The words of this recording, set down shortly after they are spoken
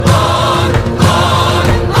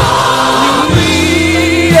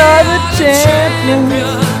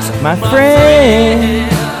my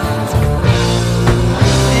friend.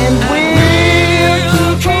 And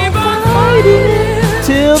we'll keep on fighting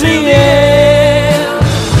till the end.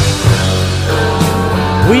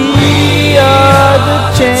 We are the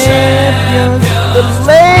champions. The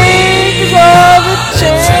Lakers are the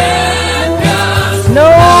champions. No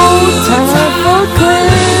time for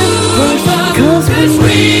quitting, 'cause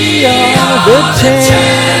we are the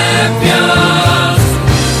champions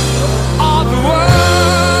of the world.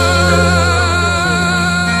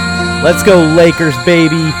 Let's go Lakers,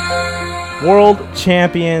 baby. World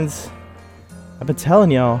champions. I've been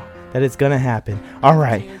telling y'all that it's gonna happen. All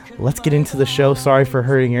right, let's get into the show. Sorry for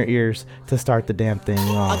hurting your ears to start the damn thing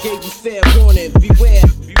off. I gave you fair warning, beware.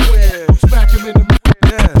 Smack him in the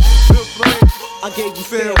I gave you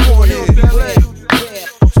fair warning, beware.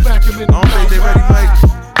 Smack him in the I don't think they ready, Mike.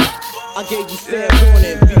 I gave you fair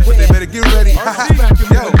warning, beware. They better get ready.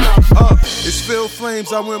 Yo, it's Phil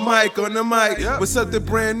Flames. I'm with Mike on the mic. With something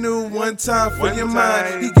brand new, one time for your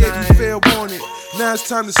mind. He gave you fair warning. Now it's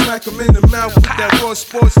time to smack him in the mouth with that raw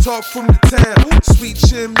sports talk from the town. Sweet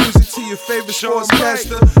chin music to your favorite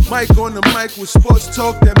sportscaster. Mike on the mic with sports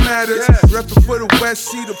talk that matters. Reppin' for the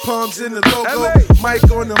West, see the palms in the logo. Mike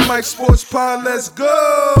on the mic, sports pod, let's go.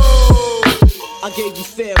 I gave you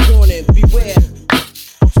fair warning, beware.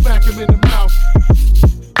 Smack him in the mouth.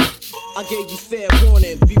 I gave you fair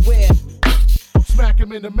warning, beware. Smack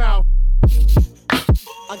him in the mouth.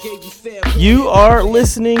 I gave you fair warning. You are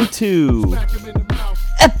listening to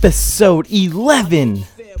episode 11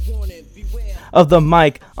 of the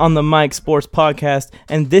Mike on the Mic Sports Podcast,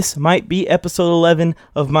 and this might be episode 11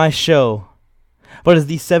 of my show, but it's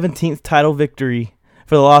the 17th title victory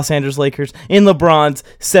for the Los Angeles Lakers in LeBron's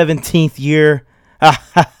 17th year.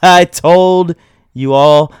 I told you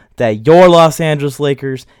all that your Los Angeles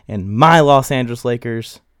Lakers and my Los Angeles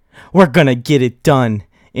Lakers were gonna get it done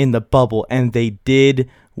in the bubble, and they did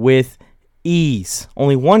with ease.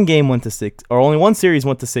 Only one game went to 6, or only one series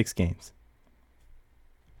went to 6 games.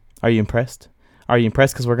 Are you impressed? Are you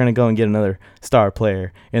impressed? Because we're going to go and get another star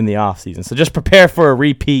player in the offseason. So just prepare for a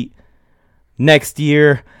repeat next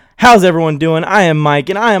year. How's everyone doing? I am Mike,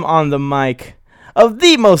 and I am on the mic of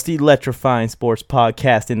the most electrifying sports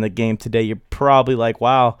podcast in the game today. You're probably like,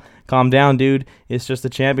 wow, calm down, dude. It's just a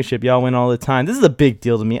championship. Y'all win all the time. This is a big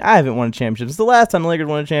deal to me. I haven't won a championship. It's the last time the Lakers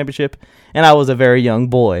won a championship, and I was a very young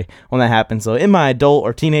boy when that happened. So in my adult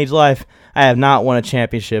or teenage life, I have not won a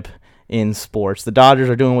championship in sports. The Dodgers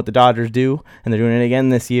are doing what the Dodgers do, and they're doing it again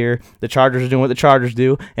this year. The Chargers are doing what the Chargers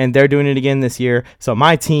do, and they're doing it again this year. So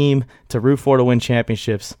my team to root for to win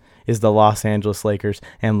championships is the Los Angeles Lakers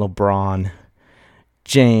and LeBron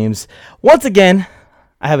James. Once again,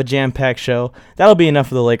 I have a jam-packed show. That'll be enough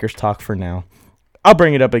of the Lakers talk for now. I'll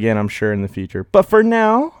bring it up again, I'm sure, in the future. But for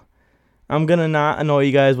now, I'm going to not annoy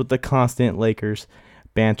you guys with the constant Lakers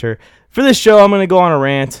banter. For this show, I'm going to go on a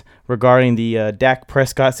rant regarding the Dak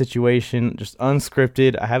Prescott situation, just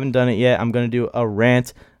unscripted. I haven't done it yet. I'm going to do a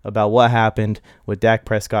rant about what happened with Dak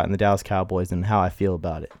Prescott and the Dallas Cowboys and how I feel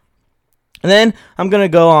about it. And then I'm going to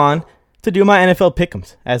go on to do my NFL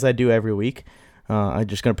pick'ems, as I do every week. I'm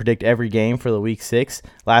just going to predict every game for the week 6.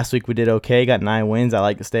 Last week we did okay, got 9 wins. I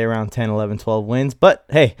like to stay around 10, 11, 12 wins. But,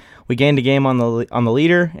 hey, we gained a game on the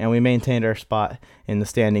leader, and we maintained our spot in the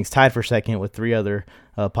standings, tied for second with 3 other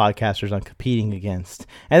podcasters I'm competing against.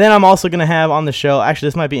 And then I'm also going to have on the show, actually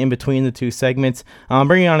this might be in between the 2 segments, I'm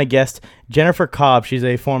bringing on a guest, Jennifer Cobb. She's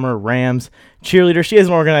a former Rams cheerleader. She has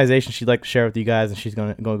an organization she'd like to share with you guys, and she's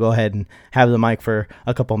going to go ahead and have the mic for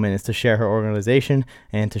a couple minutes to share her organization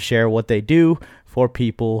and to share what they do for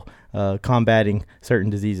people combating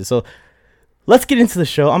certain diseases. So let's get into the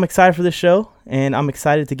show. I'm excited for this show, and I'm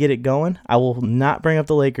excited to get it going. I will not bring up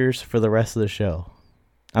the Lakers for the rest of the show.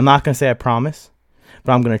 I'm not going to say I promise,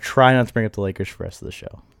 but I'm going to try not to bring up the Lakers for the rest of the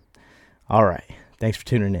show. All right. Thanks for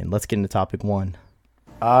tuning in. Let's get into topic 1.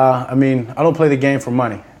 I don't play the game for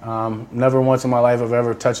money. Never once in my life have I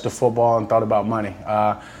ever touched a football and thought about money.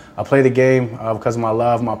 I play the game because of my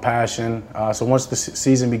love, my passion. So once the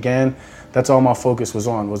season began, that's all my focus was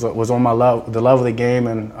on my love, the love of the game,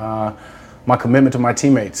 and my commitment to my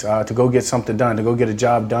teammates to go get something done, to go get a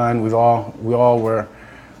job done. We all were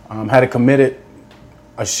had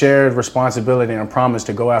a shared responsibility and a promise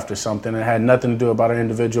to go after something. It had nothing to do about our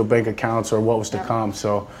individual bank accounts or what was to come.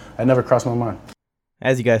 So it never crossed my mind.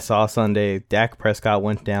 As you guys saw Sunday, Dak Prescott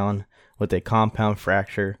went down with a compound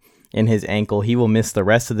fracture in his ankle. He will miss the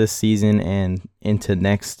rest of this season and into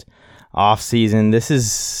next offseason. This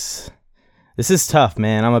is tough,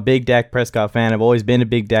 man. I'm a big Dak Prescott fan. I've always been a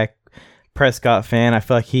big Dak Prescott fan. I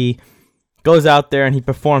feel like he goes out there and he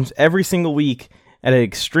performs every single week at an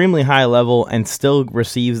extremely high level and still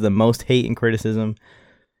receives the most hate and criticism.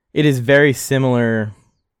 It is very similar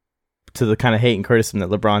to the kind of hate and criticism that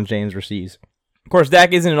LeBron James receives. Of course,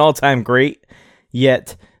 Dak isn't an all-time great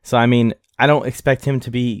yet, so I mean, I don't expect him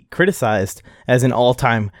to be criticized as an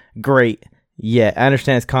all-time great yet. I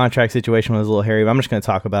understand his contract situation was a little hairy, but I'm just going to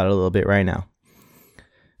talk about it a little bit right now.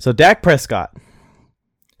 So Dak Prescott,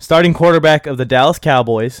 starting quarterback of the Dallas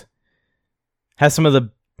Cowboys, has some of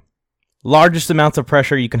the largest amounts of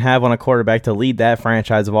pressure you can have on a quarterback to lead that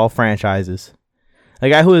franchise of all franchises. A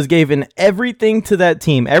guy who has given everything to that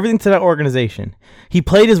team, everything to that organization. He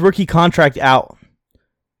played his rookie contract out.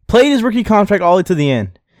 Played his rookie contract all the way to the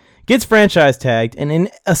end. Gets franchise tagged, and in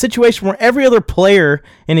a situation where every other player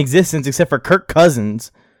in existence except for Kirk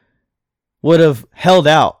Cousins would have held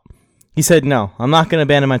out, he said, no, I'm not going to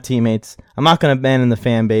abandon my teammates. I'm not going to abandon the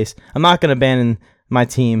fan base. I'm not going to abandon my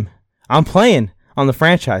team. I'm playing on the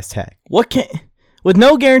franchise tag. With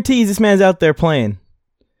no guarantees, this man's out there playing.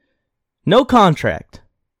 No contract.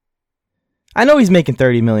 I know he's making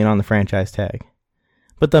 $30 million on the franchise tag,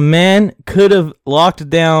 but the man could have locked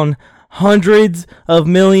down hundreds of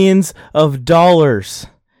millions of dollars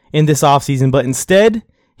in this offseason, but instead,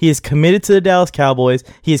 he is committed to the Dallas Cowboys.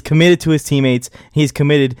 He is committed to his teammates. He is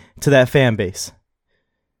committed to that fan base.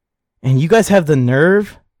 And you guys have the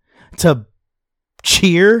nerve to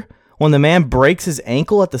cheer when the man breaks his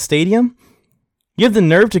ankle at the stadium? You have the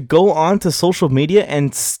nerve to go on to social media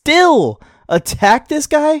and still attack this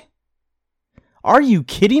guy? Are you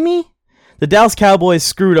kidding me? The Dallas Cowboys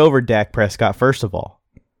screwed over Dak Prescott, first of all.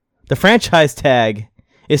 The franchise tag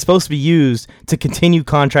is supposed to be used to continue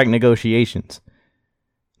contract negotiations,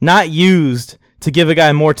 not used to give a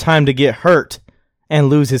guy more time to get hurt and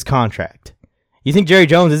lose his contract. You think Jerry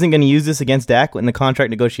Jones isn't going to use this against Dak in the contract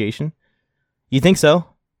negotiation? You think so?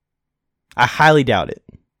 I highly doubt it.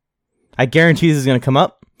 I guarantee this is going to come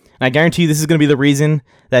up, and I guarantee you this is going to be the reason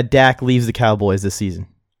that Dak leaves the Cowboys this season.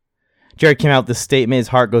 Jerry came out with this statement, his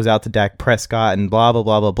heart goes out to Dak Prescott, and blah, blah,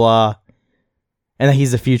 blah, blah, blah, and that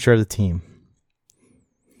he's the future of the team.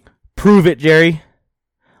 Prove it, Jerry.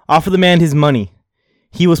 Offer the man his money.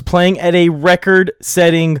 He was playing at a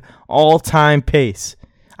record-setting all-time pace.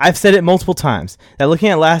 I've said it multiple times, that looking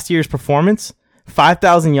at last year's performance,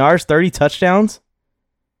 5,000 yards, 30 touchdowns,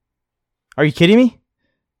 are you kidding me?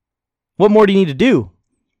 What more do you need to do?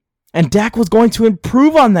 And Dak was going to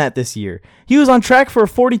improve on that this year. He was on track for a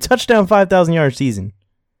 40 touchdown, 5,000 yard season.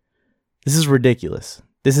 This is ridiculous.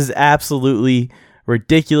 This is absolutely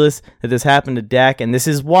ridiculous that this happened to Dak. And this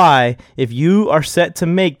is why, if you are set to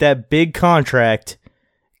make that big contract,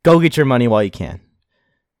 go get your money while you can.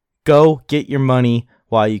 Go get your money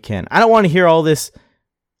while you can. I don't want to hear all this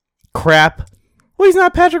crap. Well, he's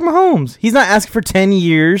not Patrick Mahomes. He's not asking for 10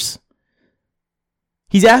 years.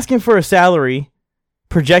 He's asking for a salary,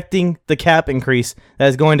 projecting the cap increase that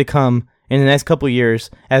is going to come in the next couple of years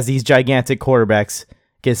as these gigantic quarterbacks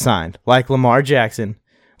get signed, like Lamar Jackson,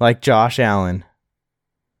 like Josh Allen,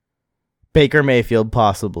 Baker Mayfield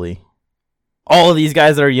possibly. All of these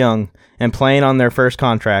guys that are young and playing on their first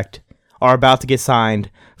contract are about to get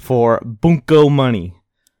signed for bunko money,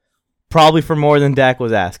 probably for more than Dak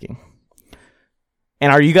was asking.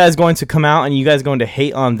 And are you guys going to come out and you guys going to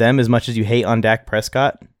hate on them as much as you hate on Dak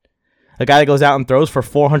Prescott? A guy that goes out and throws for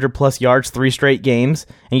 400 plus yards 3 straight games,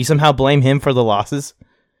 and you somehow blame him for the losses?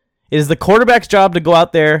 It is the quarterback's job to go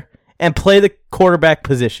out there and play the quarterback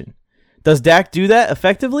position. Does Dak do that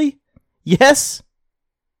effectively? Yes.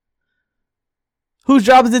 Whose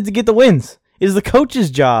job is it to get the wins? It is the coach's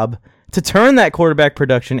job to turn that quarterback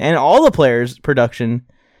production and all the players' production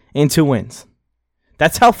into wins.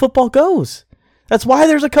 That's how football goes. That's why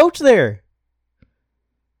there's a coach there.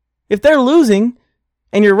 If they're losing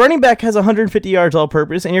and your running back has 150 yards all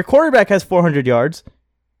purpose and your quarterback has 400 yards,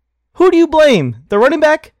 who do you blame? The running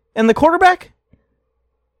back and the quarterback?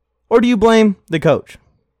 Or do you blame the coach?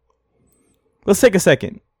 Let's take a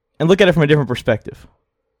second and look at it from a different perspective.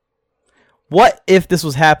 What if this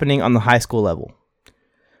was happening on the high school level?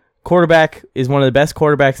 Quarterback is one of the best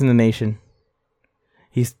quarterbacks in the nation.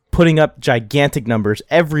 He's putting up gigantic numbers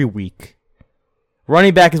every week.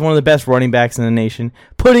 Running back is one of the best running backs in the nation,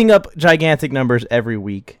 putting up gigantic numbers every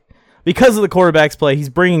week. Because of the quarterback's play, he's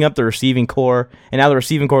bringing up the receiving core, and now the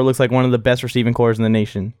receiving core looks like one of the best receiving cores in the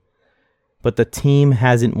nation. But the team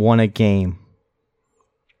hasn't won a game.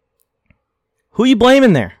 Who you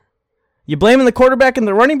blaming there? You blaming the quarterback and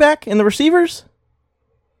the running back and the receivers?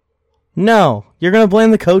 No, you're going to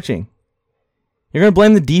blame the coaching. You're going to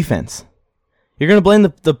blame the defense. You're going to blame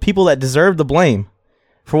the people that deserve the blame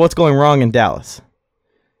for what's going wrong in Dallas.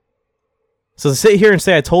 So to sit here and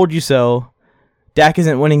say, I told you so, Dak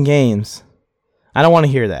isn't winning games, I don't want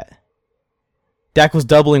to hear that. Dak was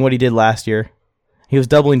doubling what he did last year. He was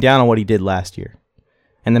doubling down on what he did last year.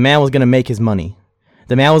 And the man was going to make his money.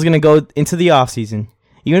 The man was going to go into the offseason,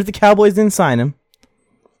 even if the Cowboys didn't sign him,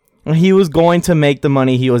 he was going to make the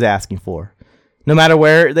money he was asking for. No matter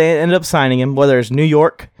where they ended up signing him, whether it's New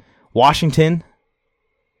York, Washington,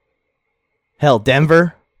 hell,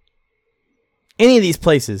 Denver, any of these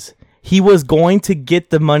places, he was going to get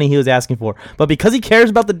the money he was asking for. But because he cares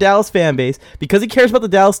about the Dallas fan base, because he cares about the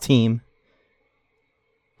Dallas team,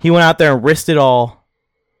 he went out there and risked it all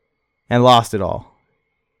and lost it all.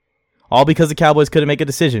 All because the Cowboys couldn't make a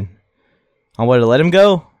decision on whether to let him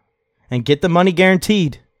go and get the money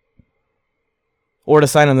guaranteed or to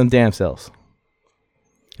sign on them damn selves.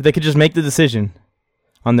 If they could just make the decision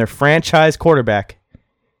on their franchise quarterback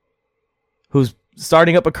who's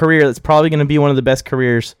starting up a career that's probably going to be one of the best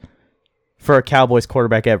careers for a Cowboys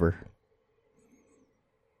quarterback ever.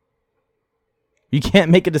 You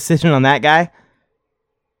can't make a decision on that guy?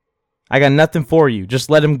 I got nothing for you. Just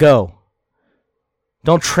let him go.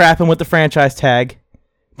 Don't trap him with the franchise tag.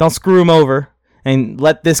 Don't screw him over and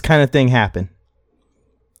let this kind of thing happen.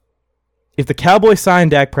 If the Cowboys sign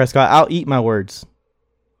Dak Prescott, I'll eat my words.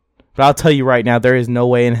 But I'll tell you right now, there is no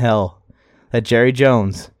way in hell that Jerry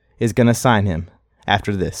Jones is going to sign him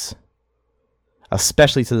after this.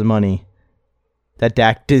 Especially to the money that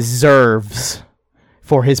Dak deserves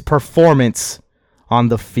for his performance on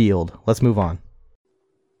the field. Let's move on.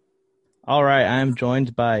 All right, I'm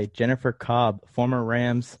joined by Jennifer Cobb, former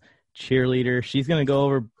Rams cheerleader. She's going to go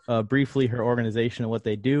over briefly her organization and what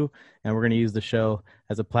they do, and we're going to use the show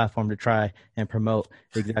as a platform to try and promote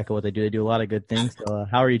exactly what they do. They do a lot of good things. So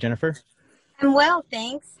how are you, Jennifer? I'm well,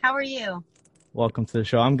 thanks. How are you? Welcome to the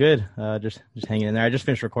show. I'm good. Just hanging in there. I just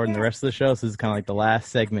finished recording the rest of the show, so this is kind of like the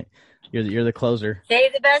last segment. You're the closer.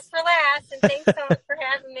 Save the best for last, and thanks so much for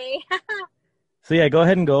having me. So yeah, go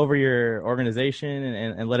ahead and go over your organization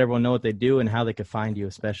and let everyone know what they do and how they could find you,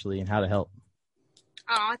 especially, and how to help.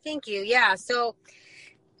 Oh, thank you. Yeah, so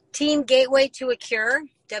Team Gateway to a Cure,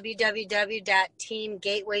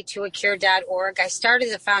 www.teamgatewaytoacure.org. I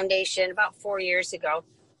started the foundation about 4 years ago.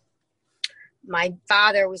 My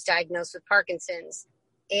father was diagnosed with Parkinson's,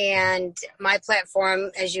 and my platform,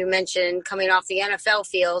 as you mentioned, coming off the NFL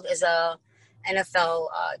field as a NFL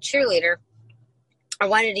cheerleader, I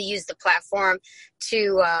wanted to use the platform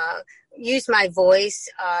to use my voice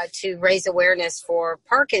to raise awareness for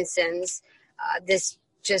Parkinson's, this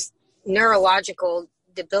just neurological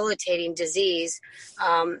debilitating disease,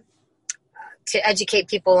 to educate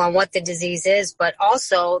people on what the disease is, but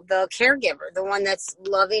also the caregiver, the one that's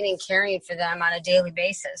loving and caring for them on a daily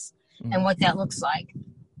basis, and what that looks like.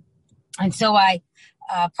 And so I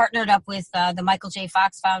partnered up with the Michael J.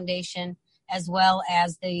 Fox Foundation, as well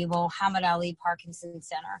as the Muhammad Ali Parkinson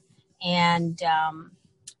Center. And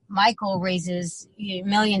Michael raises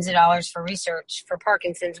millions of dollars for research for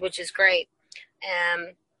Parkinson's, which is great.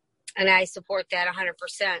 And I support that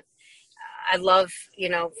 100%. I love,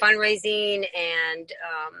 fundraising, and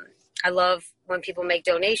I love when people make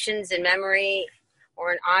donations in memory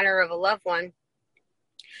or in honor of a loved one.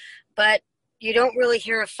 But you don't really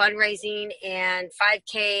hear of fundraising and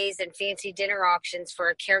 5Ks and fancy dinner auctions for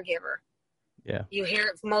a caregiver. Yeah. You hear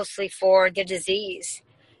it mostly for the disease.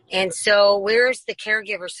 And so where's the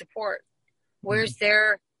caregiver support? Where's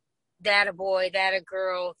their that a boy, that a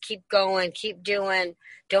girl, keep going, keep doing,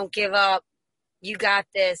 don't give up, you got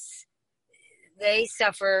this. They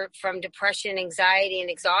suffer from depression, anxiety, and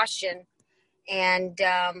exhaustion, and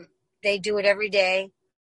they do it every day.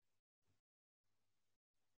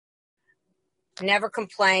 Never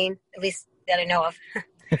complain, at least that I know of.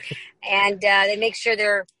 And they make sure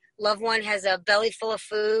their loved one has a belly full of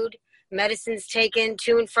food, medicines taken,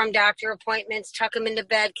 to and from doctor appointments, tuck them into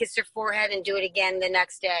bed, kiss their forehead, and do it again the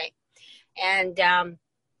next day. And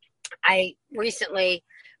I recently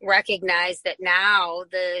recognized that now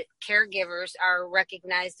the caregivers are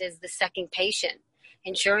recognized as the second patient.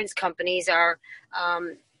 Insurance companies are,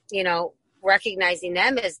 recognizing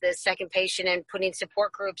them as the second patient and putting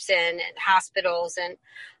support groups in and hospitals, and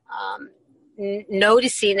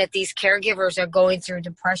noticing that these caregivers are going through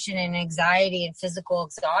depression and anxiety and physical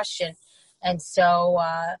exhaustion. And so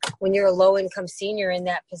when you're a low-income senior in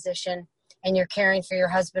that position and you're caring for your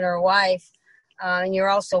husband or wife, and you're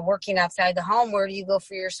also working outside the home, where do you go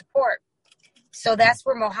for your support? So that's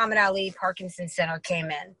where Muhammad Ali Parkinson Center came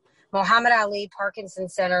in. Muhammad Ali Parkinson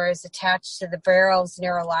Center is attached to the Barrows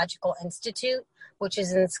Neurological Institute, which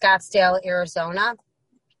is in Scottsdale, Arizona.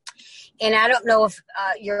 And I don't know if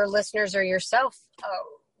your listeners or yourself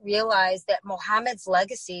realize that Muhammad's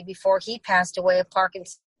legacy before he passed away of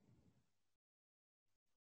Parkinson's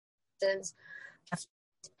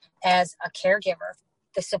as a caregiver,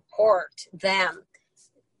 to support them,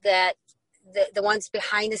 that the ones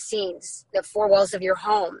behind the scenes, the four walls of your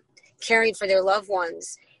home, caring for their loved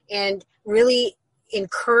ones, and really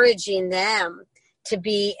encouraging them to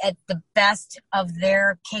be at the best of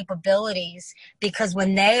their capabilities, because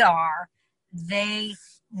when they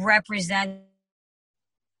represent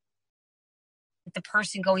the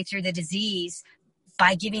person going through the disease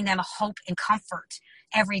by giving them hope and comfort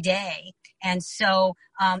every day. And so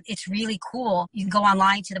it's really cool. You can go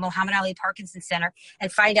online to the Muhammad Ali Parkinson Center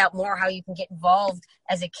and find out more how you can get involved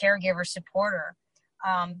as a caregiver supporter,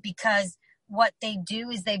 because what they do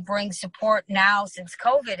is they bring support now since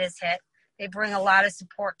COVID has hit. They bring a lot of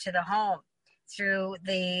support to the home through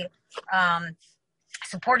the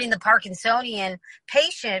supporting the Parkinsonian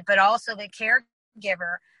patient, but also the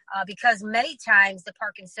caregiver, because many times the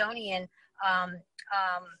Parkinsonian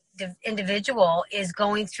the individual is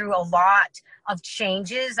going through a lot of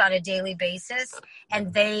changes on a daily basis,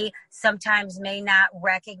 and they sometimes may not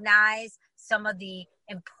recognize some of the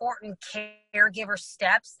important caregiver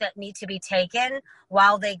steps that need to be taken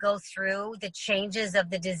while they go through the changes of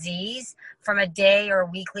the disease from a day or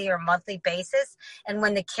weekly or monthly basis. And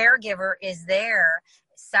when the caregiver is there,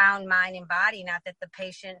 sound mind and body, not that the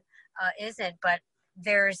patient isn't, but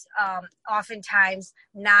there's oftentimes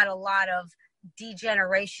not a lot of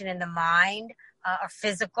degeneration in the mind or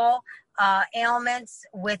physical ailments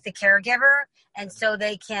with the caregiver, and so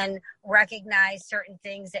they can recognize certain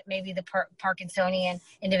things that maybe the Parkinsonian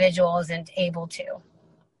individual isn't able to.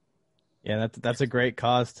 Yeah, that's a great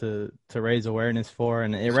cause to raise awareness for,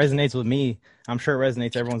 and it resonates with me. I'm sure it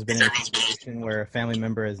resonates. Everyone's been in a situation where a family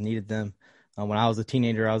member has needed them. When I was a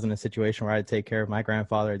teenager, I was in a situation where I had to take care of my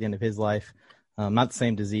grandfather at the end of his life. Not the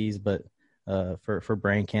same disease, but for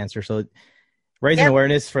brain cancer. So raising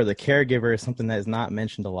awareness for the caregiver is something that is not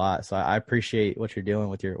mentioned a lot. So I appreciate what you're doing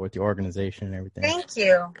with your organization and everything. Thank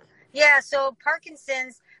you. Yeah. So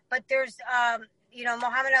Parkinson's, but there's,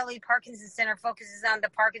 Muhammad Ali Parkinson Center focuses on the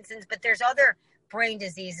Parkinson's, but there's other brain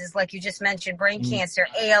diseases, like you just mentioned, brain cancer,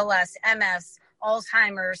 ALS, MS,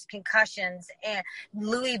 Alzheimer's, concussions, and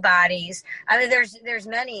Lewy bodies. I mean, there's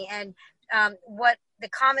many. And what the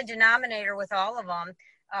common denominator with all of them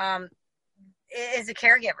is a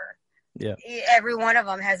caregiver. Yeah. Every one of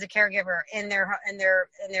them has a caregiver in their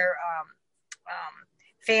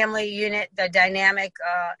family unit, the dynamic.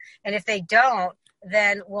 And if they don't,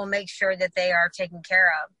 then we'll make sure that they are taken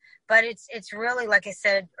care of. But it's really, like I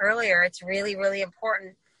said earlier, it's really, really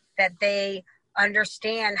important that they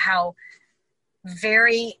understand how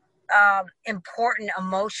very important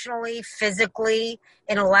emotionally, physically,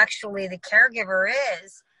 intellectually the caregiver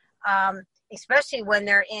is, especially when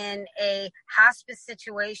they're in a hospice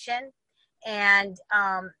situation. And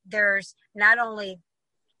there's not only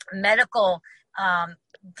medical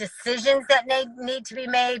decisions that need to be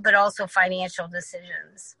made, but also financial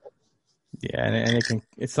decisions. Yeah, and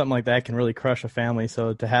it's something like that can really crush a family.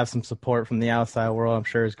 So to have some support from the outside world, I'm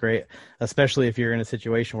sure is great, especially if you're in a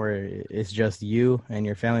situation where it's just you and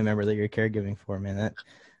your family member that you're caregiving for. Man,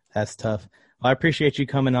 that's tough. Well, I appreciate you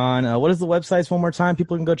coming on. What is the websites one more time?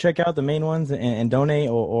 People can go check out the main ones and donate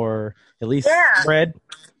or at least spread.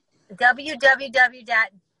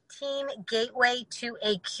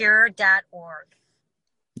 www.teamgatewaytoacure.org.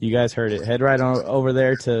 You guys heard it. Head right on over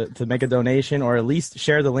there to make a donation, or at least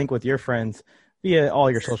share the link with your friends via all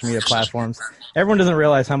your social media platforms. Everyone doesn't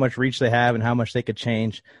realize how much reach they have and how much they could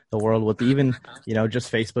change the world with even,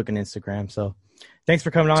 just Facebook and Instagram. So thanks for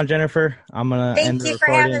coming on, Jennifer. I'm going to end the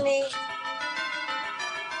recording. Thank you for having me.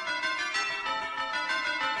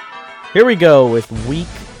 Here we go with Week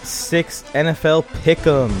 6 NFL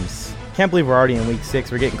Pick'ems. Can't believe we're already in Week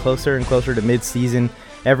 6. We're getting closer and closer to mid-season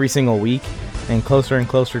every single week, and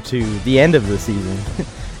closer to the end of the season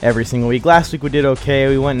every single week. Last week we did okay.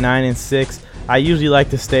 We went 9-6. I usually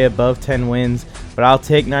like to stay above 10 wins, but I'll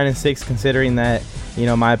take 9-6 considering that,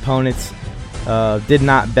 my opponents did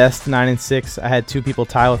not best 9-6. I had two people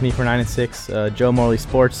tie with me for 9-6, Joe Morley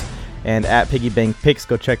Sports and at Piggy Bank Picks.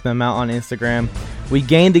 Go check them out on Instagram. We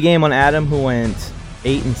gained the game on Adam, who went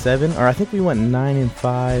 8-7, or I think we went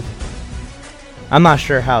 9-5. I'm not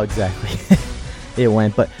sure how exactly it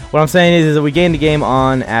went, but what I'm saying is that we gained the game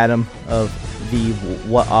on Adam of the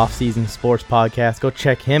What Off Season Sports podcast. Go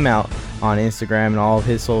check him out on Instagram and all of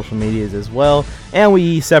his social medias as well. And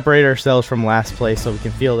we separate ourselves from last place so we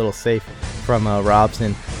can feel a little safe from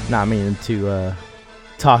Robson. Not meaning to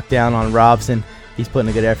talk down on Robson. He's putting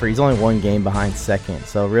a good effort. He's only one game behind second,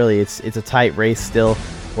 so really it's a tight race still.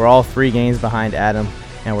 We're all 3 games behind Adam,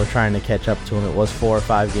 and we're trying to catch up to him. It was 4 or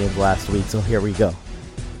 5 games last week, so here we go.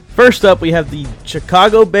 First up, we have the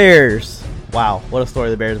Chicago Bears wow, what a story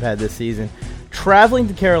the Bears have had this season. Traveling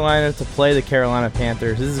to Carolina to play the Carolina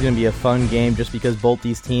Panthers. This is going to be a fun game just because both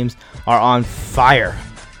these teams are on fire.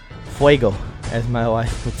 Fuego, as my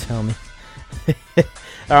wife would tell me.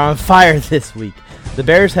 Are on fire this week. The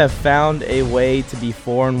Bears have found a way to be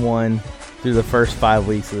 4-1 through the first 5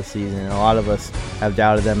 weeks of the season. And a lot of us have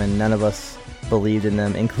doubted them, and none of us believed in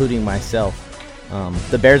them, including myself.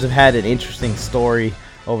 The Bears have had an interesting story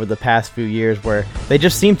over the past few years where they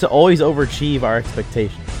just seem to always overachieve our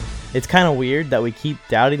expectations. It's kind of weird that we keep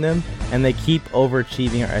doubting them and they keep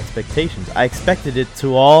overachieving our expectations. I expected it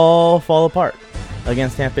to all fall apart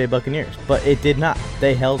against Tampa Bay Buccaneers, but it did not.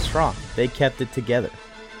 They held strong. They kept it together.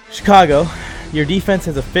 Chicago, your defense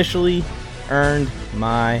has officially earned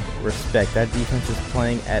my respect. That defense is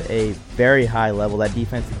playing at a very high level. That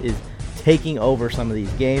defense is taking over some of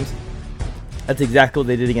these games. That's exactly what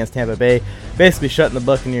they did against Tampa Bay, basically shutting the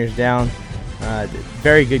Buccaneers down.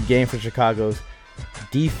 Very good game for Chicago's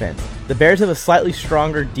defense. The Bears have a slightly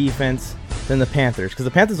stronger defense than the Panthers, because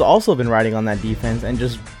the Panthers also have been riding on that defense and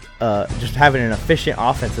just having an efficient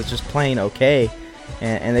offense that's just playing okay,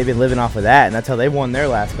 and they've been living off of that, and that's how they won their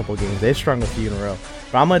last couple games. They've strung a few in a row.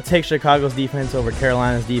 But I'm going to take Chicago's defense over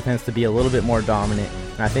Carolina's defense to be a little bit more dominant,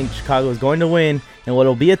 and I think Chicago is going to win, and what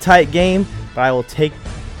will be a tight game, but I will take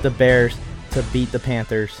the Bears to beat the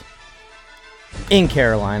Panthers in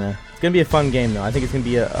Carolina. It's going to be a fun game, though. I think it's going to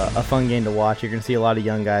be a fun game to watch. You're going to see a lot of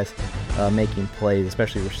young guys making plays,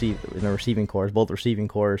 especially in the receiving corps. Both receiving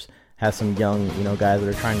corps have some young, guys that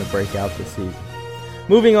are trying to break out this season.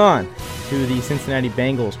 Moving on to the Cincinnati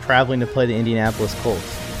Bengals traveling to play the Indianapolis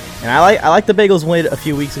Colts. And I like the Bengals win a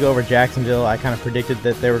few weeks ago over Jacksonville. I kind of predicted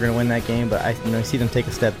that they were going to win that game, but I see them take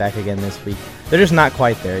a step back again this week. They're just not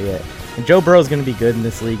quite there yet. And Joe Burrow is going to be good in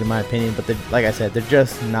this league, in my opinion, but like I said, they're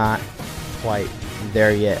just not quite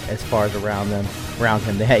there yet as far as around him.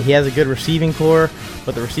 He has a good receiving core,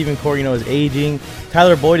 but the receiving core, is aging.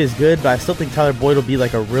 Tyler Boyd is good, but I still think Tyler Boyd will be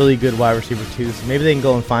like a really good wide receiver too. So maybe they can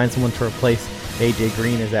go and find someone to replace AJ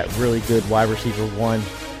Green as that really good wide receiver one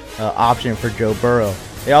option for Joe Burrow.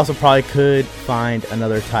 They also probably could find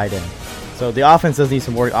another tight end. So the offense does need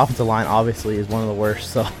some work. Offensive line obviously is one of the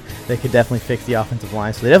worst, so they could definitely fix the offensive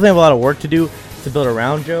line. So they definitely have a lot of work to do to build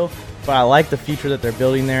around Joe. But I like the future that they're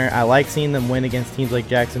building there. I like seeing them win against teams like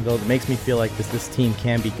Jacksonville. It makes me feel like this team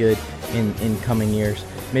can be good in coming years,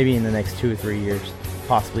 maybe in the next 2 or 3 years,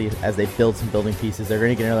 possibly as they build some building pieces. They're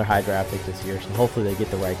going to get another high draft pick this year, so hopefully they get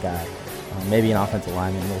the right guy, maybe an offensive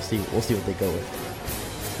lineman. We'll see what they go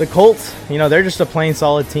with. The Colts, they're just a plain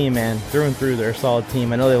solid team, man. Through and through, they're a solid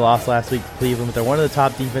team. I know they lost last week to Cleveland, but they're one of the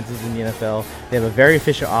top defenses in the NFL. They have a very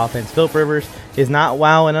efficient offense. Philip Rivers is not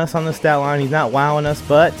wowing us on the stat line. He's not wowing us,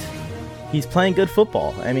 but he's playing good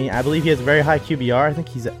football. I mean, I believe he has a very high QBR. I think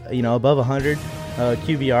he's, above 100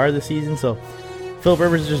 QBR this season. So Philip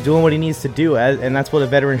Rivers is just doing what he needs to do, and that's what a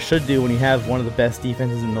veteran should do when you have one of the best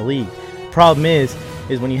defenses in the league. Problem is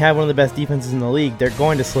when you have one of the best defenses in the league, they're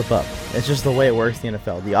going to slip up. It's just the way it works in the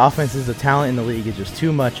NFL. The offenses, the talent in the league is just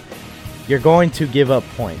too much. You're going to give up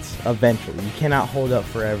points eventually. You cannot hold up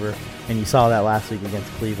forever, and you saw that last week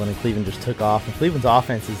against Cleveland, and Cleveland just took off. And Cleveland's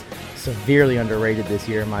offense is severely underrated this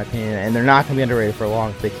year, in my opinion, and they're not going to be underrated for long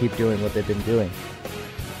if they keep doing what they've been doing.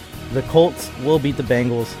 The Colts will beat the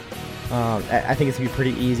Bengals. I think it's going to be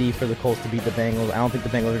pretty easy for the Colts to beat the Bengals. I don't think the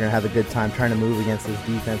Bengals are going to have a good time trying to move against this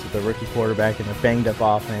defense with a rookie quarterback and a banged-up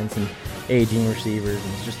offense and aging receivers.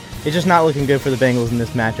 And it's just not looking good for the Bengals in this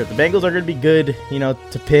matchup. The Bengals are going to be good,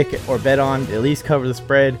 to pick or bet on, at least cover the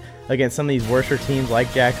spread against some of these worser teams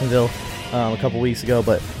like Jacksonville a couple weeks ago.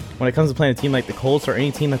 But when it comes to playing a team like the Colts or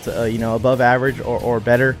any team that's above average or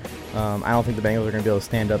better, I don't think the Bengals are going to be able to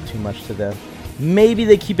stand up too much to them. Maybe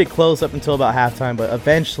they keep it close up until about halftime, but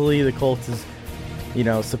eventually the Colts is,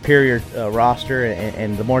 superior roster,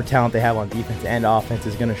 and the more talent they have on defense and offense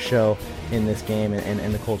is going to show in this game,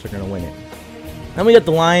 and the Colts are going to win it. Then we got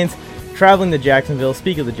the Lions traveling to Jacksonville.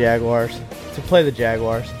 Speak of the Jaguars, to play the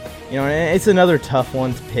Jaguars. And it's another tough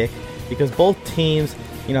one to pick because both teams,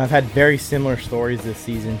 have had very similar stories this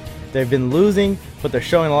season. They've been losing, but they're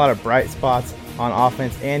showing a lot of bright spots on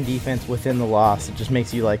offense and defense within the loss. It just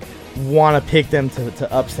makes you want to pick them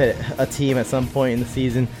to upset a team at some point in the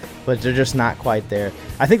season, but they're just not quite there.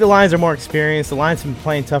 I think the Lions are more experienced. The Lions have been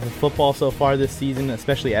playing tougher football so far this season,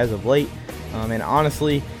 especially as of late. And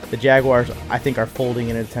honestly, the Jaguars, I think, are folding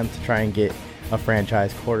in an attempt to try and get a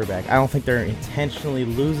franchise quarterback. I don't think they're intentionally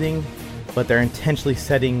losing, but they're intentionally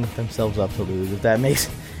setting themselves up to lose, if that makes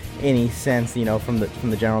any sense, from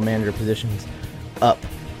the general manager positions up.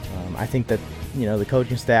 I think that, the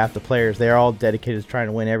coaching staff, the players, they're all dedicated to trying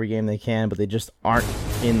to win every game they can, but they just aren't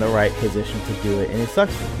in the right position to do it. And it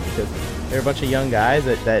sucks for them because they're a bunch of young guys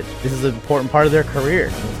that this is an important part of their career.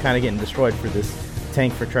 And it's kind of getting destroyed for this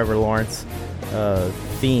tank for Trevor Lawrence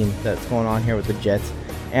theme that's going on here with the Jets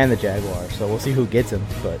and the Jaguars. So we'll see who gets him,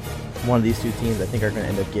 but one of these two teams I think are going to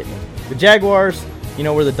end up getting him. The Jaguars,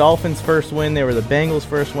 were the Dolphins' first win, they were the Bengals'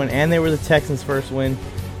 first win, and they were the Texans' first win.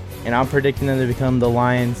 And I'm predicting them to become the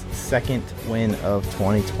Lions' second win of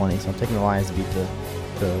 2020. So I'm taking the Lions to beat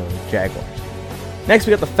the Jaguars. Next,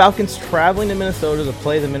 we got the Falcons traveling to Minnesota to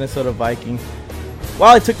play the Minnesota Vikings.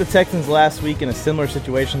 While I took the Texans last week in a similar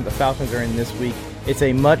situation the Falcons are in this week, it's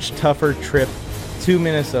a much tougher trip to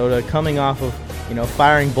Minnesota, coming off of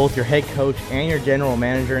firing both your head coach and your general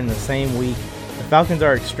manager in the same week. The Falcons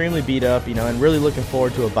are extremely beat up, and really looking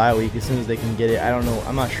forward to a bye week as soon as they can get it. I don't know.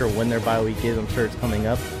 I'm not sure when their bye week is. I'm sure it's coming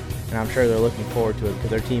up, and I'm sure they're looking forward to it because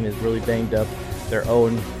their team is really banged up. They're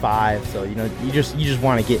 0-5, so you just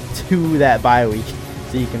want to get to that bye week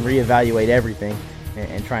so you can reevaluate everything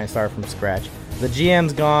and try and start from scratch. The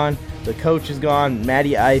GM's gone. The coach is gone.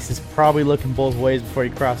 Matty Ice is probably looking both ways before he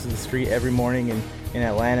crosses the street every morning in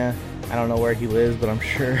Atlanta. I don't know where he lives, but I'm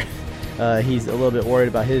sure he's a little bit worried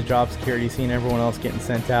about his job security, seeing everyone else getting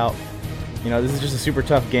sent out. This is just a super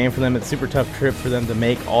tough game for them. It's a super tough trip for them to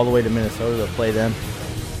make all the way to Minnesota to play them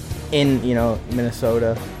in,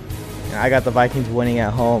 Minnesota. And I got the Vikings winning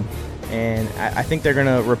at home. And I think they're going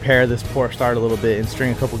to repair this poor start a little bit and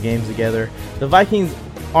string a couple games together. The Vikings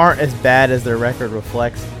aren't as bad as their record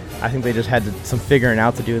reflects. I think they just had some figuring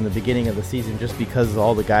out to do in the beginning of the season just because of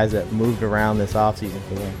all the guys that moved around this offseason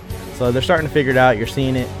for them. So they're starting to figure it out. You're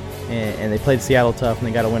seeing it. And they played Seattle tough, and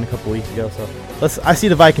they got a win a couple weeks ago. So I see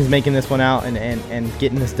the Vikings making this one out and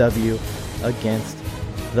getting this W against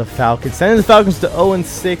the Falcons. Sending the Falcons to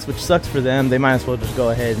 0-6, which sucks for them. They might as well just go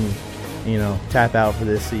ahead and tap out for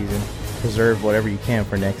this season. Preserve whatever you can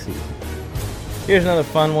for next season. Here's another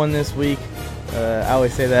fun one this week. I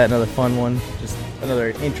always say that, another fun one. Just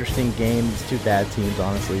another interesting game. It's two bad teams,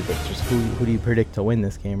 honestly, but just who do you predict to win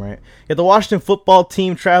this game, right? You got the Washington football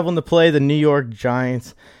team traveling to play the New York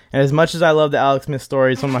Giants. And as much as I love the Alex Smith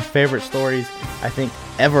story, it's one of my favorite stories, I think,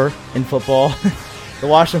 ever in football. The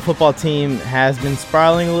Washington football team has been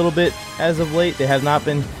spiraling a little bit as of late. They have not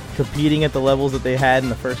been competing at the levels that they had in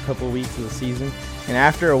the first couple of weeks of the season. And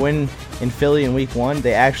after a win in Philly in week 1,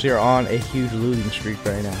 they actually are on a huge losing streak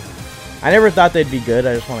right now. I never thought they'd be good.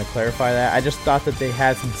 I just want to clarify that. I just thought that they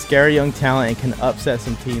had some scary young talent and can upset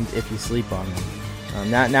some teams if you sleep on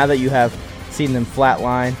them. Now that you have seen them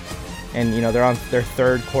flatline, and they're on their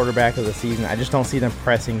third quarterback of the season, I just don't see them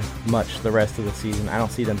pressing much the rest of the season. I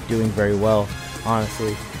don't see them doing very well,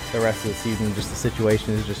 honestly, the rest of the season. Just the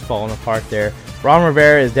situation is just falling apart there. Ron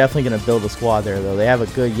Rivera is definitely going to build a squad there, though. They have a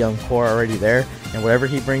good young core already there, and whatever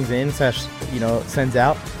he brings in, sends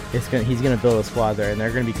out, he's going to build a squad there, and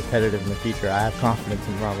they're going to be competitive in the future. I have confidence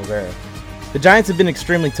in Ron Rivera. The Giants have been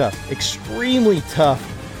extremely tough,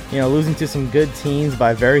 losing to some good teams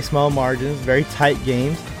by very small margins, very tight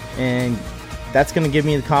games. And that's going to give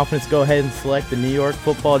me the confidence to go ahead and select the New York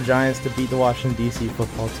Football Giants to beat the Washington, D.C.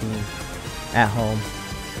 football team at home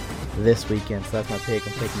this weekend. So that's my pick.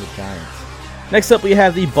 I'm taking the Giants. Next up, we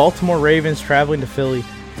have the Baltimore Ravens traveling to Philly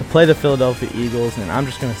to play the Philadelphia Eagles. And I'm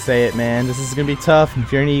just going to say it, man. This is going to be tough.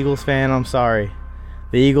 If you're an Eagles fan, I'm sorry.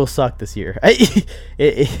 The Eagles suck this year.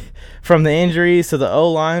 From the injuries to the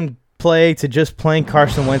O-line play to just playing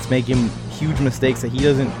Carson Wentz making huge mistakes that he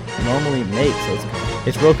doesn't normally make. So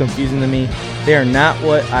it's real confusing to me. They are not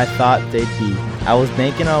what I thought they'd be. I was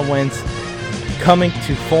banking on Wentz coming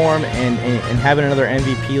to form and having another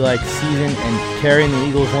MVP-like season and carrying the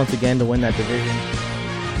Eagles once again to win that division.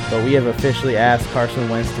 But we have officially asked Carson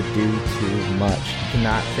Wentz to do too much. He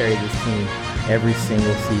cannot carry this team every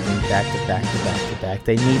single season back to back to back to back.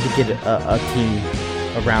 They need to get a team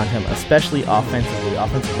around him, especially offensively,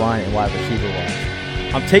 offensive line and wide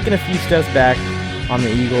receiver-wise. I'm taking a few steps back on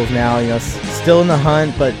the Eagles now, still in the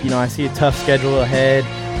hunt, but, I see a tough schedule ahead.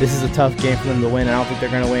 This is a tough game for them to win. I don't think they're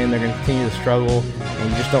going to win. They're going to continue to struggle, and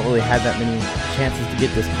you just don't really have that many chances to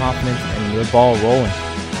get this confidence and the ball rolling.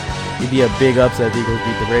 It'd be a big upset if the Eagles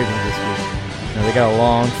beat the Ravens this week. They got a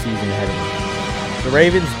long season ahead of them. The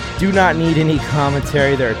Ravens do not need any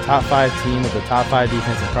commentary. They're a top 5 team with a top 5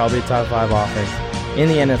 defense and probably a top 5 offense in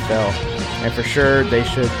the NFL, and for sure they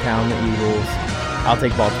should pound the Eagles. I'll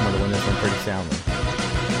take Baltimore to win this one pretty soundly.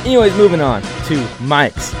 Anyways, moving on to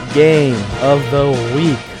Mike's game of the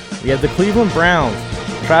week. We have the Cleveland Browns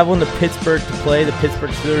traveling to Pittsburgh to play the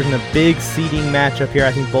Pittsburgh Steelers in a big seeding matchup here.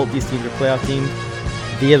 I think both these teams are playoff teams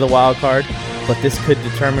via the wild card, but this could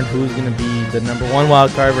determine who's going to be the number 1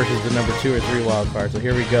 wild card versus the number 2 or 3 wild card. So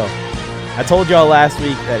here we go. I told y'all last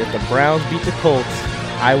week that if the Browns beat the Colts,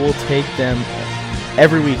 I will take them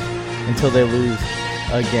every week until they lose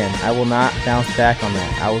again. I will not bounce back on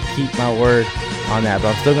that. I will keep my word on that.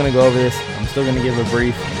 But I'm still going to go over this. I'm still going to give a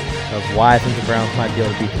brief of why I think the Browns might be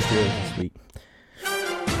able to beat the Steelers this week.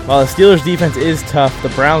 While the Steelers' defense is tough, the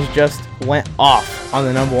Browns just went off on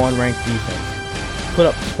the number 1 ranked defense. Put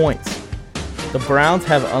up points. The Browns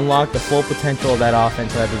have unlocked the full potential of that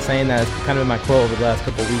offense. I've been saying that. It's kind of been my quote over the last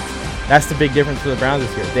couple of weeks. That's the big difference for the Browns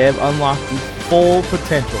this year. They have unlocked the full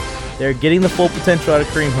potential. They're getting the full potential out of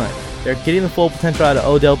Kareem Hunt. They're getting the full potential out of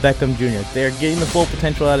Odell Beckham Jr. They're getting the full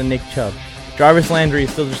potential out of Nick Chubb. Jarvis Landry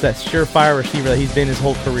is still just that surefire receiver that he's been his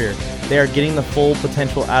whole career. They are getting the full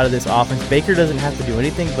potential out of this offense. Baker doesn't have to do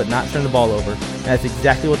anything but not turn the ball over. And that's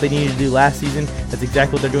exactly what they needed to do last season. That's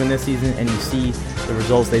exactly what they're doing this season. And you see the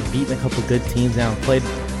results. They've beaten a couple good teams now and played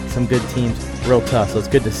some good teams real tough. So it's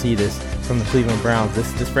good to see this from the Cleveland Browns.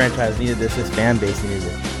 This franchise needed this. This fan base needed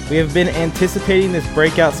this. We have been anticipating this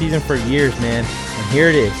breakout season for years, man. And here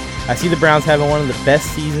it is. I see the Browns having one of the best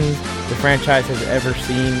seasons the franchise has ever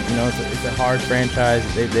seen. You know, it's a hard franchise.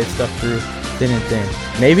 They've stuck through thin and thin.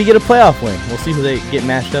 Maybe get a playoff win. We'll see who they get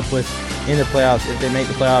matched up with in the playoffs, if they make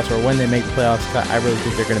the playoffs or when they make the playoffs. I really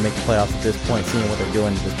think they're going to make the playoffs at this point, seeing what they're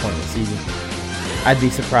doing at this point in the season. I'd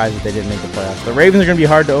be surprised if they didn't make the playoffs. The Ravens are going to be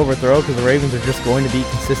hard to overthrow because the Ravens are just going to be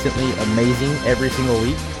consistently amazing every single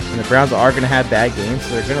week. And the Browns are going to have bad games,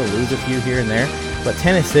 so they're going to lose a few here and there. But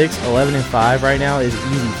 10-6, 11-5 right now is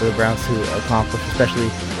easy for the Browns to accomplish, especially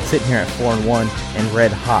sitting here at 4-1 and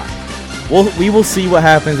red hot. We will see what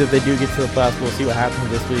happens if they do get to the playoffs. We'll see what happens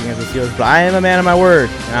this week against the Steelers. But I am a man of my word,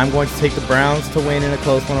 and I'm going to take the Browns to win in a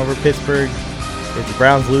close one over Pittsburgh. If the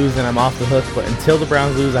Browns lose, then I'm off the hook. But until the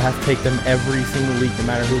Browns lose, I have to take them every single week, no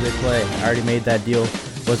matter who they play. I already made that deal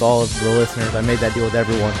with all of the listeners. I made that deal with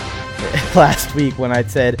everyone last week when I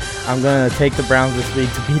said I'm going to take the Browns this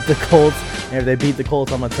week to beat the Colts. And if they beat the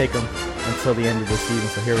Colts, I'm going to take them until the end of the season.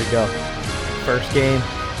 So here we go. First game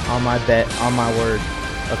on my bet, on my word,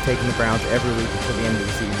 of taking the Browns every week until the end of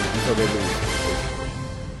the season, until they lose.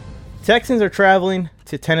 Texans are traveling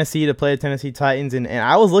to Tennessee to play the Tennessee Titans, and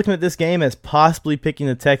I was looking at this game as possibly picking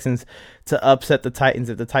the Texans to upset the Titans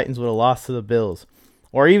if the Titans would have lost to the Bills,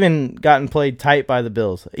 or even gotten played tight by the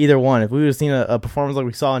Bills. Either one. If we would have seen a performance like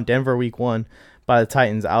we saw in Denver Week 1 by the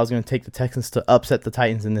Titans, I was going to take the Texans to upset the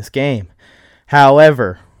Titans in this game.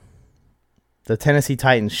 However, the Tennessee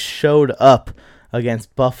Titans showed up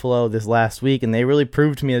against Buffalo this last week, and they really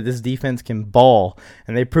proved to me that this defense can ball,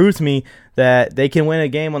 and they proved to me that they can win a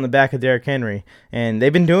game on the back of Derrick Henry. And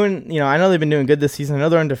they've been doing, I know they've been doing good this season. I know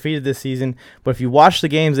they're undefeated this season, but if you watch the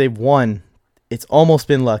games they've won, it's almost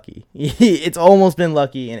been lucky. It's almost been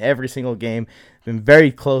lucky in every single game. It's been very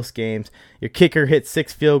close games. Your kicker hits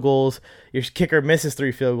 6 field goals. Your kicker misses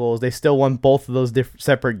 3 field goals. They still won both of those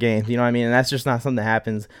separate games. You know what I mean? And that's just not something that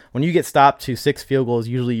happens. When you get stopped to 6 field goals,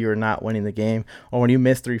 usually you're not winning the game. Or when you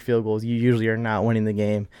miss 3 field goals, you usually are not winning the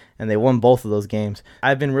game. And they won both of those games.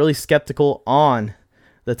 I've been really skeptical on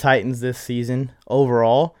the Titans this season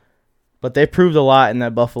overall, but they proved a lot in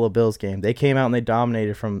that Buffalo Bills game. They came out and they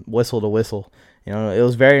dominated from whistle to whistle. It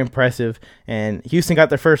was very impressive. And Houston got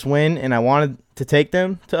their first win, and I wanted to take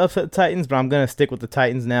them to upset the Titans, but I'm going to stick with the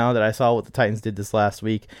Titans now that I saw what the Titans did this last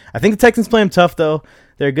week. I think the Texans play them tough, though.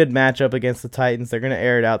 They're a good matchup against the Titans. They're going to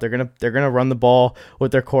air it out. They're going to run the ball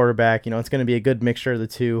with their quarterback. It's going to be a good mixture of the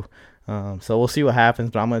two. So we'll see what happens,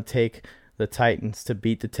 but I'm going to take the Titans to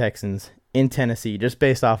beat the Texans in Tennessee just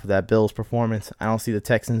based off of that Bills performance. I don't see the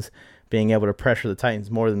Texans being able to pressure the Titans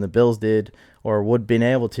more than the Bills did or would have been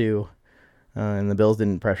able to. And the Bills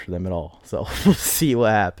didn't pressure them at all. So we'll see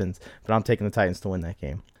what happens. But I'm taking the Titans to win that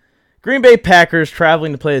game. Green Bay Packers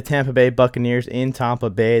traveling to play the Tampa Bay Buccaneers in Tampa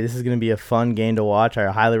Bay. This is going to be a fun game to watch.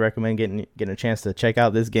 I highly recommend getting a chance to check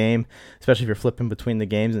out this game, especially if you're flipping between the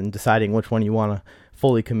games and deciding which one you want to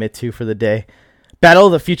fully commit to for the day. Battle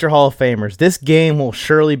of the Future Hall of Famers. This game will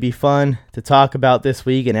surely be fun to talk about this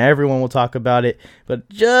week, and everyone will talk about it, but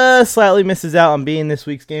just slightly misses out on being this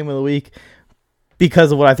week's Game of the Week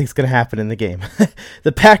because of what I think is going to happen in the game.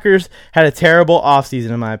 The Packers had a terrible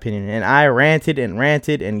offseason, in my opinion, and I ranted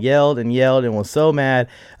and yelled and was so mad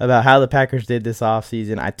about how the Packers did this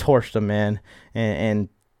offseason. I torched them, man, and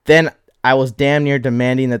then I was damn near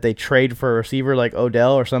demanding that they trade for a receiver like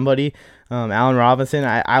Odell or somebody, Allen Robinson.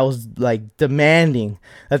 I was like demanding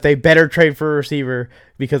that they better trade for a receiver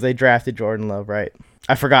because they drafted Jordan Love, right?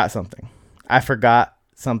 I forgot something.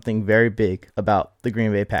 Very big about the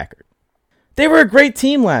Green Bay Packers. They were a great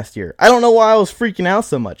team last year. I don't know why I was freaking out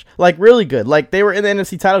so much. Like, really good. Like, they were in the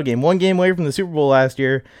NFC title game, 1 game away from the Super Bowl last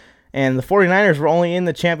year, and the 49ers were only in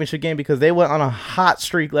the championship game because they went on a hot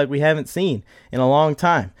streak like we haven't seen in a long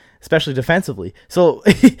time. especially defensively. So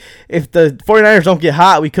if the 49ers don't get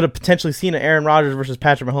hot, we could have potentially seen an Aaron Rodgers versus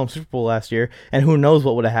Patrick Mahomes Super Bowl last year, and who knows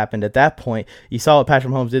what would have happened at that point. You saw what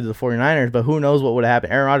Patrick Mahomes did to the 49ers, but who knows what would have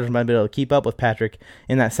happened. Aaron Rodgers might be able to keep up with Patrick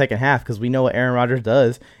in that second half, because we know what Aaron Rodgers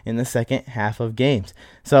does in the second half of games.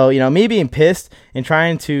 So, me being pissed and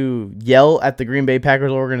trying to yell at the Green Bay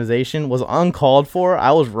Packers organization was uncalled for.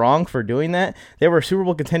 I was wrong for doing that. They were a Super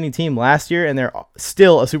Bowl contending team last year, and they're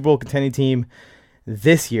still a Super Bowl contending team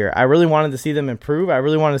this year. I really wanted to see them improve. I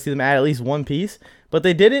really wanted to see them add at least one piece, but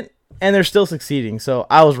they didn't, and they're still succeeding. So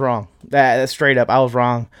I was wrong. That's straight up. I was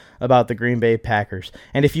wrong about the Green Bay Packers.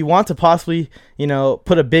 And if you want to possibly,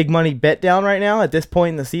 put a big money bet down right now at this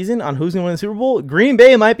point in the season on who's going to win the Super Bowl, Green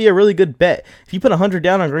Bay might be a really good bet. If you put 100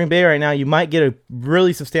 down on Green Bay right now, you might get a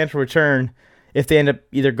really substantial return if they end up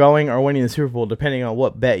either going or winning the Super Bowl, depending on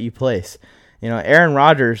what bet you place. Aaron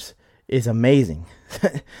Rodgers is amazing.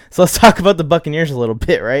 So let's talk about the Buccaneers a little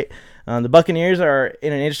bit, right? The Buccaneers are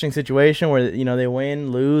in an interesting situation where, they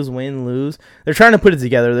win, lose. They're trying to put it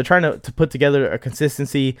together. They're trying to put together a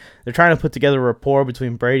consistency. They're trying to put together a rapport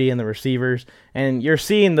between Brady and the receivers. And you're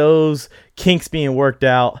seeing those kinks being worked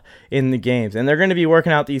out in the games. And they're going to be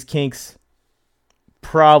working out these kinks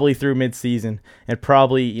probably through midseason and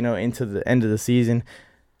probably, into the end of the season.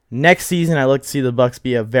 Next season, I look to see the Bucs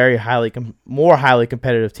be a very more highly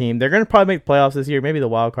competitive team. They're going to probably make playoffs this year, maybe the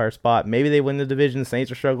wild card spot. Maybe they win the division. The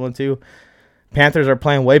Saints are struggling too. Panthers are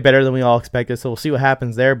playing way better than we all expected, so we'll see what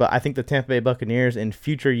happens there. But I think the Tampa Bay Buccaneers in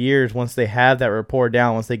future years, once they have that rapport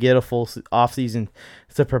down, once they get a full offseason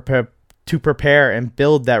to prepare and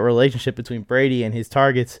build that relationship between Brady and his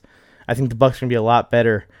targets, I think the Bucs are going to be a lot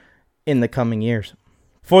better in the coming years.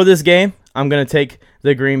 For this game, I'm going to take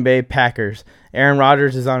the Green Bay Packers. Aaron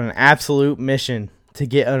Rodgers is on an absolute mission to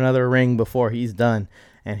get another ring before he's done,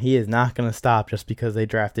 and he is not going to stop just because they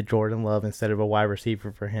drafted Jordan Love instead of a wide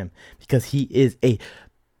receiver for him, because he is a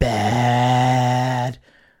bad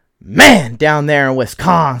man down there in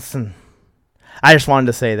Wisconsin. I just wanted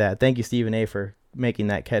to say that. Thank you, Stephen A., for making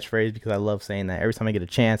that catchphrase, because I love saying that. Every time I get a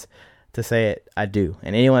chance to say it, I do.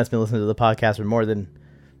 And anyone that's been listening to the podcast for more than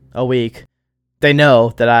a week, they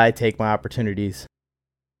know that I take my opportunities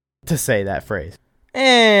to say that phrase.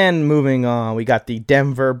 And moving on, we got the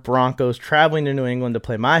Denver Broncos traveling to New England to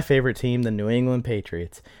play my favorite team, the New England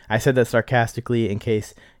Patriots. I said that sarcastically in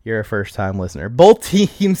case you're a first-time listener. Both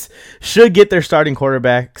teams should get their starting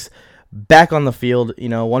quarterbacks back on the field,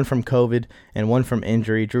 one from COVID and one from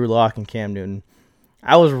injury, Drew Lock and Cam Newton.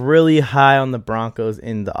 I was really high on the Broncos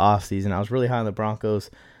in the offseason. I was really high on the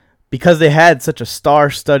Broncos because they had such a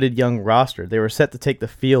star-studded young roster. They were set to take the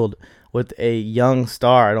field with a young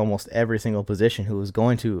star at almost every single position who was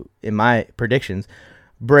going to, in my predictions,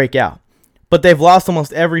 break out. But they've lost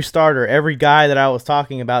almost every starter, every guy that I was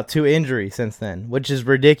talking about, to injury since then, which is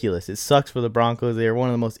ridiculous. It sucks for the Broncos. They are one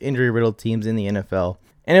of the most injury-riddled teams in the NFL.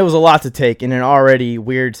 And it was a lot to take in an already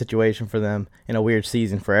weird situation for them in a weird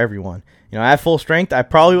season for everyone. At full strength, I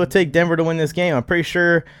probably would take Denver to win this game. I'm pretty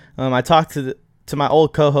sure I talked to my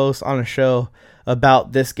old co-host on a show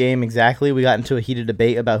about this game exactly. We got into a heated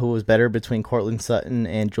debate about who was better between Cortland Sutton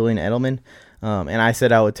and Julian Edelman. And I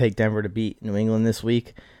said I would take Denver to beat New England this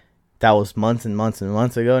week. That was months and months and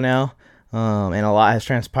months ago now. And a lot has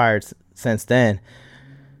transpired since then.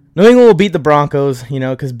 New England will beat the Broncos,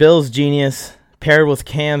 because Bill's genius paired with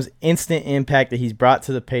Cam's instant impact that he's brought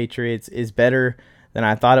to the Patriots is better than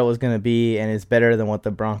I thought it was going to be, and is better than what the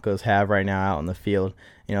Broncos have right now out on the field.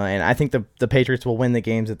 And I think the Patriots will win the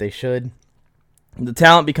games that they should. The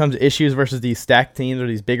talent becomes issues versus these stacked teams or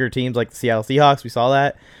these bigger teams like the Seattle Seahawks. We saw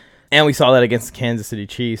that. And we saw that against the Kansas City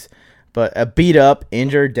Chiefs. But a beat-up,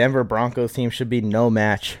 injured Denver Broncos team should be no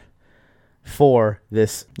match for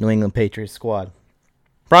this New England Patriots squad.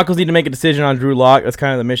 Broncos need to make a decision on Drew Lock. That's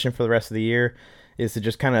kind of the mission for the rest of the year, is to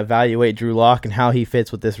just kind of evaluate Drew Lock and how he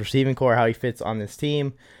fits with this receiving core, how he fits on this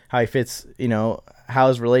team, how he fits, how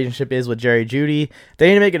his relationship is with Jerry Jeudy. They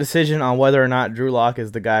need to make a decision on whether or not Drew Lock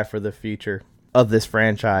is the guy for the future of this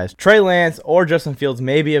franchise. Trey Lance or Justin Fields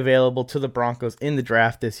may be available to the Broncos in the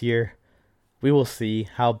draft this year. We will see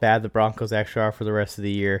how bad the Broncos actually are for the rest of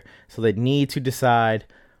the year. So they need to decide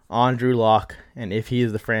on Drew Lock and if he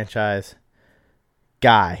is the franchise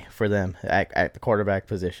guy for them at the quarterback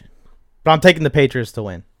position. But I'm taking the Patriots to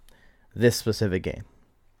win this specific game.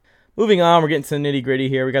 Moving on, we're getting to the nitty-gritty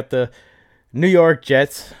here. We got the New York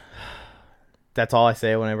Jets. That's all I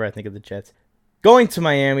say whenever I think of the Jets. Going to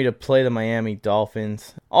Miami to play the Miami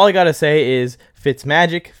Dolphins. All I got to say is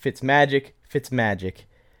Fitzmagic, Fitzmagic, Fitzmagic.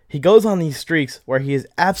 He goes on these streaks where he is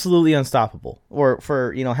absolutely unstoppable. Or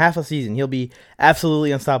for half a season, he'll be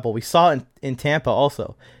absolutely unstoppable. We saw it in Tampa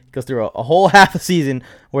also. goes through a whole half a season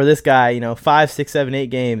where this guy, 5, 6, 7, 8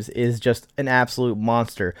 games is just an absolute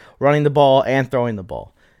monster, running the ball and throwing the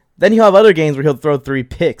ball. Then he'll have other games where he'll throw 3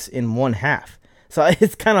 picks in one half. So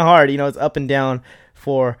it's kind of hard. It's up and down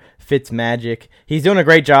for Fitzmagic. He's doing a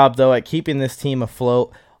great job, though, at keeping this team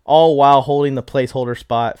afloat, all while holding the placeholder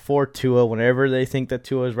spot for Tua whenever they think that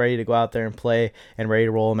Tua is ready to go out there and play and ready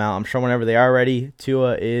to roll him out. I'm sure whenever they are ready,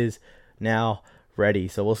 Tua is now ready.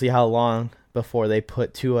 So we'll see how long before they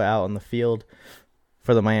put Tua out on the field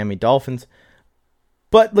for the Miami Dolphins.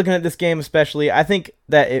 But looking at this game especially, I think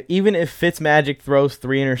that even if Fitzmagic throws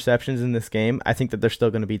 3 interceptions in this game, I think that they're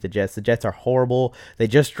still going to beat the Jets. The Jets are horrible. They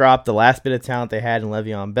just dropped the last bit of talent they had in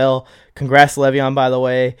Le'Veon Bell. Congrats to Le'Veon, by the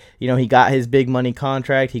way. He got his big money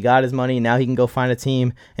contract. He got his money. Now he can go find a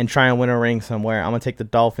team and try and win a ring somewhere. I'm going to take the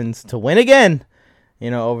Dolphins to win again,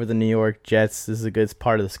 over the New York Jets. This is a good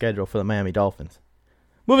part of the schedule for the Miami Dolphins.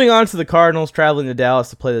 Moving on to the Cardinals traveling to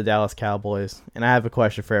Dallas to play the Dallas Cowboys. And I have a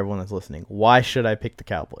question for everyone that's listening. Why should I pick the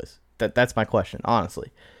Cowboys? That's my question,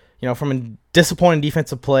 honestly. From a disappointing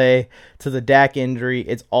defensive play to the Dak injury,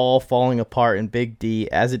 it's all falling apart in Big D,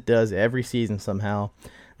 as it does every season somehow.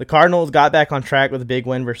 The Cardinals got back on track with a big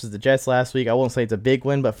win versus the Jets last week. I won't say it's a big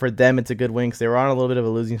win, but for them it's a good win because they were on a little bit of a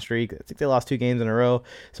losing streak. I think they lost 2 games in a row.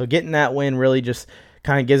 So getting that win really just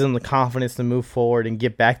kind of gives them the confidence to move forward and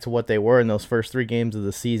get back to what they were in those first 3 games of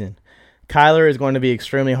the season. Kyler is going to be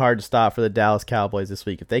extremely hard to stop for the Dallas Cowboys this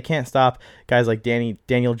week. If they can't stop guys like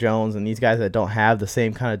Daniel Jones and these guys that don't have the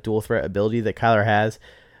same kind of dual threat ability that Kyler has,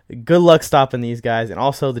 good luck stopping these guys. And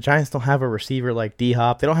also, the Giants don't have a receiver like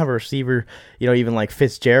D-Hop. They don't have a receiver, even like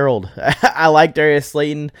Fitzgerald. I like Darius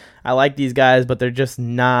Slayton. I like these guys, but they're just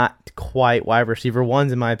not quite wide receiver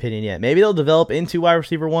ones in my opinion yet. Maybe they'll develop into wide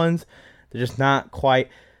receiver ones. They're just not quite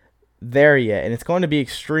there yet, and it's going to be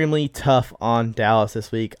extremely tough on Dallas this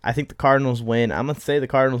week. I think the Cardinals win. I'm going to say the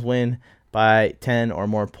Cardinals win by 10 or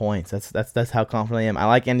more points. That's how confident I am. I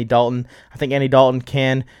like Andy Dalton. I think Andy Dalton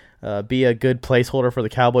can be a good placeholder for the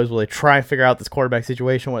Cowboys while they try and figure out this quarterback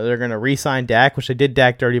situation, whether they're going to re-sign Dak, which they did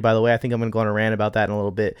Dak dirty, by the way. I think I'm going to go on a rant about that in a little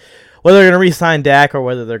bit. Whether they're going to re-sign Dak or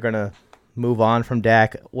whether they're going to move on from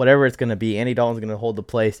Dak, whatever it's going to be, Andy Dalton's going to hold the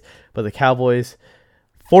place. But the Cowboys,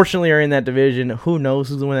 fortunately, are in that division. Who knows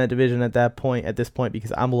who's going to win that division at this point,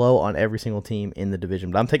 because I'm low on every single team in the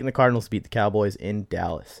division. But I'm taking the Cardinals to beat the Cowboys in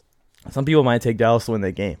Dallas. Some people might take Dallas to win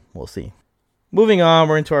that game. We'll see. Moving on,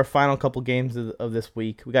 we're into our final couple games of this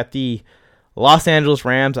week. We got the Los Angeles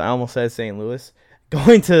Rams, I almost said St. Louis,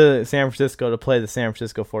 going to San Francisco to play the San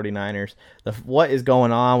Francisco 49ers. What is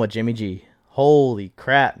going on with Jimmy G? Holy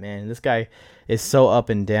crap, man. This guy is so up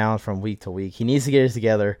and down from week to week. He needs to get it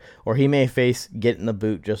together, or he may face getting the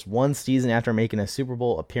boot just one season after making a Super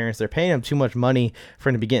Bowl appearance. They're paying him too much money for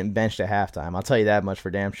him to be getting benched at halftime. I'll tell you that much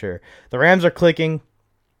for damn sure. The Rams are clicking,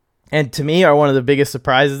 and to me are one of the biggest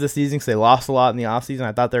surprises this season because they lost a lot in the offseason.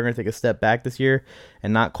 I thought they were going to take a step back this year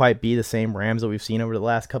and not quite be the same Rams that we've seen over the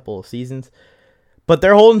last couple of seasons. But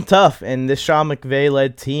they're holding tough, and this Sean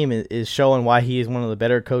McVay-led team is showing why he is one of the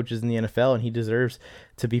better coaches in the NFL, and he deserves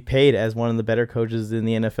to be paid as one of the better coaches in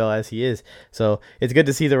the NFL as he is. So it's good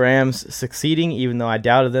to see the Rams succeeding, even though I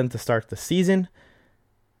doubted them to start the season.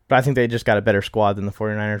 But I think they just got a better squad than the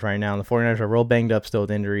 49ers right now. And the 49ers are real banged up still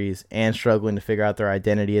with injuries and struggling to figure out their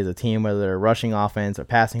identity as a team, whether they're rushing offense or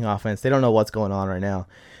passing offense. They don't know what's going on right now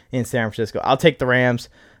in San Francisco. I'll take the Rams.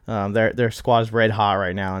 Their squad is red hot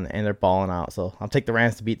right now, and they're balling out. So I'll take the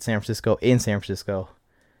Rams to beat San Francisco in San Francisco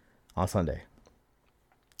on Sunday.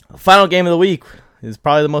 Final game of the week is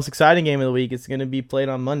probably the most exciting game of the week. It's going to be played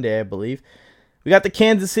on Monday, I believe. We got the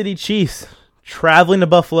Kansas City Chiefs traveling to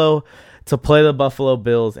Buffalo to play the Buffalo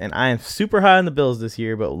Bills, and I am super high on the Bills this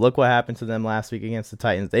year, but look what happened to them last week against the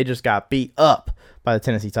Titans. They just got beat up by the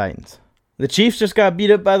Tennessee Titans. The Chiefs just got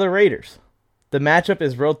beat up by the Raiders. The matchup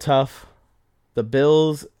is real tough. The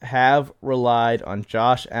Bills have relied on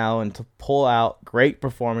Josh Allen to pull out great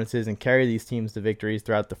performances and carry these teams to victories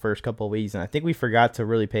throughout the first couple of weeks, and I think we forgot to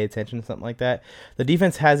really pay attention to something like that. The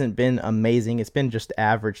defense hasn't been amazing. It's been just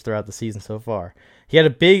average throughout the season so far. He had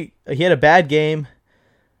a bad game,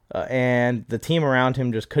 and the team around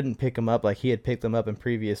him just couldn't pick him up like he had picked them up in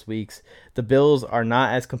previous weeks. The Bills are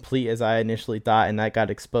not as complete as I initially thought, and that got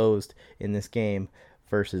exposed in this game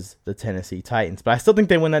versus the Tennessee Titans. But I still think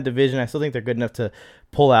they win that division. I still think they're good enough to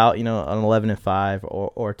pull out, an 11-5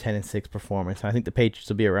 or 10-6 performance. And I think the Patriots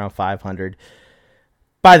will be around 500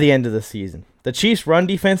 by the end of the season. The Chiefs' run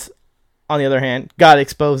defense, on the other hand, got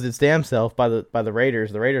exposed its damn self by the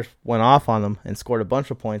Raiders. The Raiders went off on them and scored a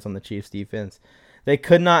bunch of points on the Chiefs' defense. They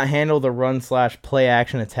could not handle the run/play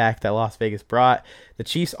action attack that Las Vegas brought. The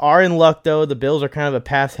Chiefs are in luck, though. The Bills are kind of a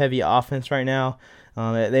pass-heavy offense right now.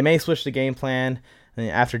 They may switch the game plan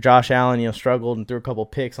after Josh Allen, struggled and threw a couple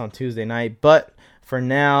picks on Tuesday night. But for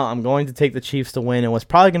now, I'm going to take the Chiefs to win, and what's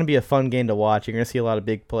probably going to be a fun game to watch. You're going to see a lot of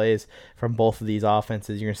big plays from both of these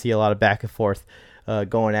offenses. You're going to see a lot of back and forth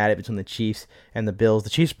going at it between the Chiefs and the Bills. The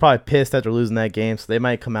Chiefs are probably pissed after losing that game, so they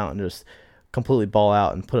might come out and just completely ball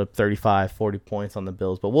out and put up 35, 40 points on the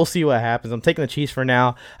Bills. But we'll see what happens. I'm taking the Chiefs for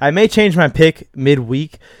now. I may change my pick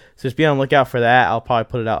midweek, so just be on the lookout for that. I'll probably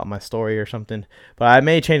put it out on my story or something. But I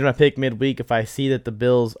may change my pick midweek if I see that the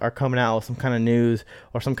Bills are coming out with some kind of news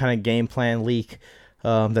or some kind of game plan leak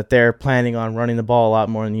that they're planning on running the ball a lot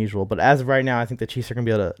more than usual. But as of right now, I think the Chiefs are going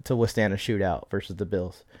to be able to withstand a shootout versus the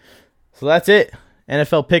Bills. So that's it.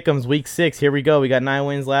 NFL Pick'ems Week 6. Here we go. We got 9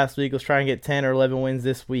 wins last week. Let's try and get 10 or 11 wins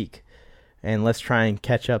this week. And let's try and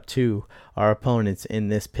catch up to our opponents in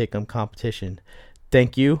this Pick'em competition.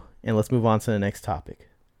 Thank you, and let's move on to the next topic.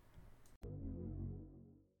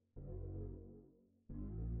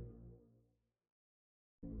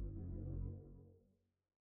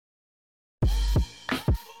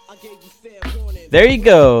 There you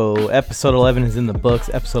go. Episode 11 is in the books.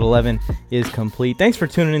 Episode 11 is complete. Thanks for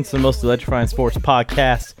tuning in to the most electrifying sports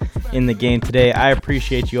podcast in the game today. I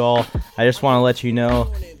appreciate you all. I just want to let you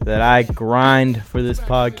know that I grind for this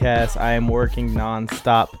podcast. I am working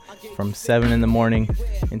nonstop from 7 in the morning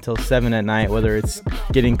until 7 at night, whether it's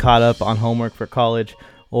getting caught up on homework for college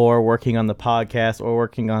or working on the podcast or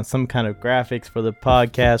working on some kind of graphics for the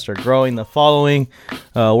podcast or growing the following,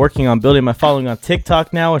 working on building my following on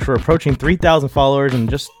TikTok now, which we're approaching 3,000 followers in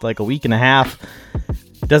just like a week and a half.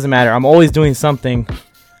 It doesn't matter. I'm always doing something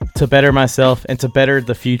to better myself and to better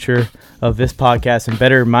the future of this podcast and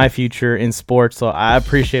better my future in sports. So I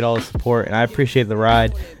appreciate all the support and I appreciate the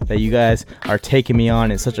ride that you guys are taking me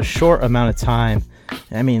on in such a short amount of time.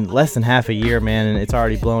 I mean, less than half a year, man, and it's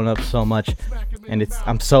already blown up so much. And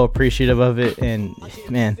I'm so appreciative of it, and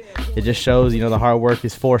man, it just shows, the hard work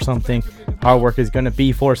is for something. Hard work is going to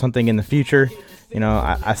be for something in the future.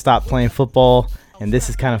 I stopped playing football, and this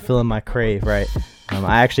is kind of filling my crave, right?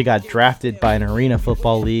 I actually got drafted by an arena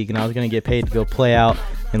football league, and I was going to get paid to go play out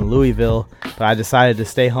in Louisville, but I decided to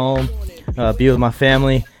stay home, be with my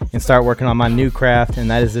family, and start working on my new craft, and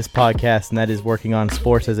that is this podcast, and that is working on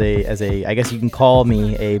sports as a I guess you can call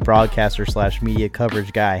me a broadcaster / media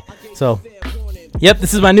coverage guy. So, yep,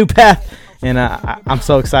 this is my new path, and I'm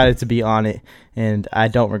so excited to be on it, and I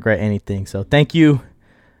don't regret anything. So thank you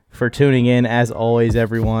for tuning in, as always,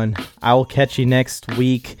 everyone. I will catch you next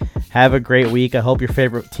week. Have a great week. I hope your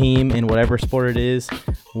favorite team in whatever sport it is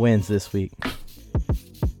wins this week.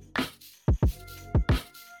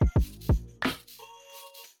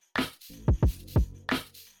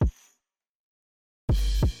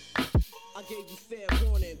 I gave you fair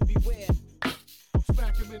warning, beware.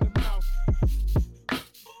 Smack him in the mouth.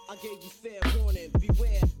 I gave you fair warning,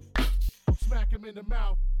 beware. Smack him in the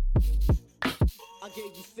mouth. I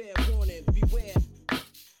gave you fair warning, beware.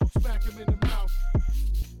 Smack him in the mouth.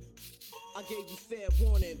 I gave you fair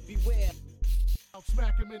warning, beware. I'll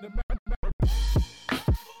smack him in the mouth.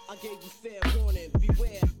 I gave you fair warning,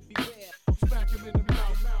 beware, beware. Smack him in the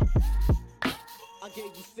mouth. I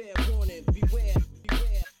gave you fair warning, beware,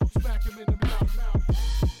 beware. Smack him in the mouth.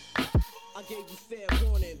 I gave you fair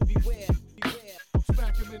warning, beware, beware.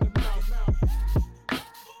 Smack him in the mouth.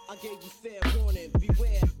 I gave you fair warning,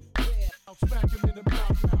 beware, beware. I'll smack him in